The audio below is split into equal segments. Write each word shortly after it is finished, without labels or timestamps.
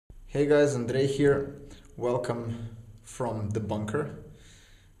Hey guys, Andrei here. Welcome from the bunker.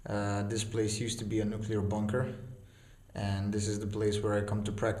 This place used to be a nuclear bunker, and this is the place where I come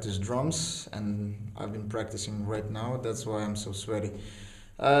to practice drums, and I've been practicing right now. That's why I'm so sweaty.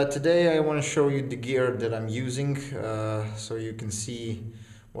 Today I want to show you the gear that I'm using, so you can see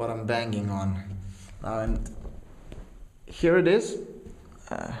what I'm banging on. And here it is.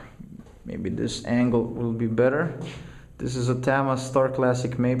 Maybe this angle will be better. This is a Tama Star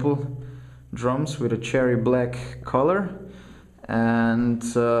Classic Maple drums with a cherry black color, and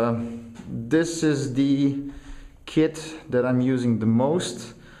this is the kit that I'm using the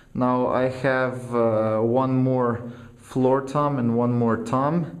most. Now I have one more floor tom and one more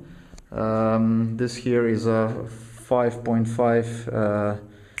tom. This here is a 5.5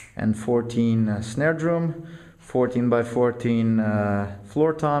 and 14 snare drum, 14 by 14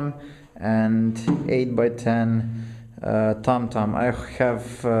 floor tom, and 8 by 10 tom-tom. I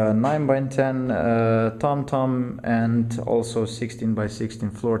have 9 by 10 tom-tom and also 16 by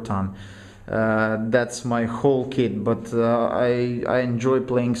 16 floor tom. That's my whole kit, but I enjoy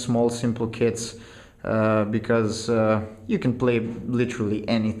playing small simple kits because you can play literally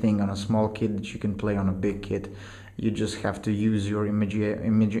anything on a small kit that you can play on a big kit. You just have to use your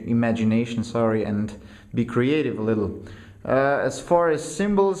imagination, and be creative a little. As far as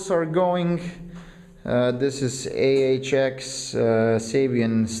cymbals are going, this is AHX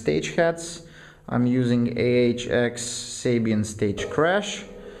Sabian Stage Hats. I'm using AHX Sabian Stage Crash.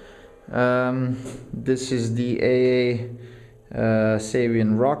 This is the AA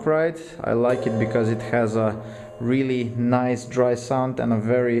Sabian Rock Ride. I like it because it has a really nice dry sound and a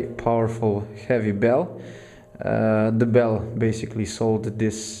very powerful heavy bell. The bell basically sold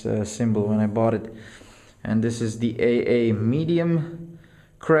this cymbal when I bought it. And this is the AA Medium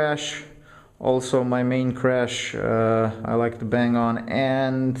Crash. Also my main crash I like to bang on.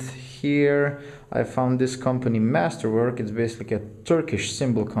 And here I found this company Masterwork. It's basically a Turkish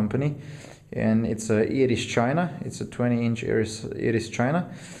cymbal company, and it's a Iris China. It's a 20-inch Iris China,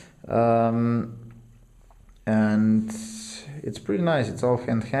 and it's pretty nice. It's all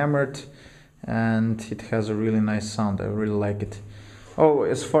hand hammered and it has a really nice sound. I really like it. Oh,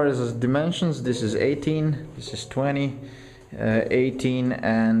 as far as dimensions, this is 18, this is 20, 18,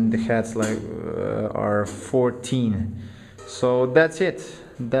 and the hats are 14. So that's it.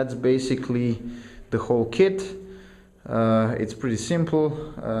 That's basically the whole kit. It's pretty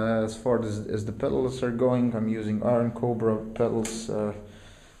simple. As far as the pedals are going, I'm using Iron Cobra pedals,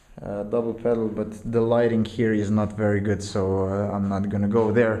 double pedal, but the lighting here is not very good, so I'm not gonna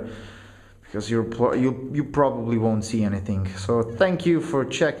go there, because you probably won't see anything. So thank you for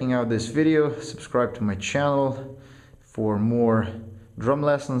checking out this video. Subscribe to my channel for more drum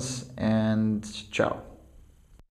lessons, and ciao.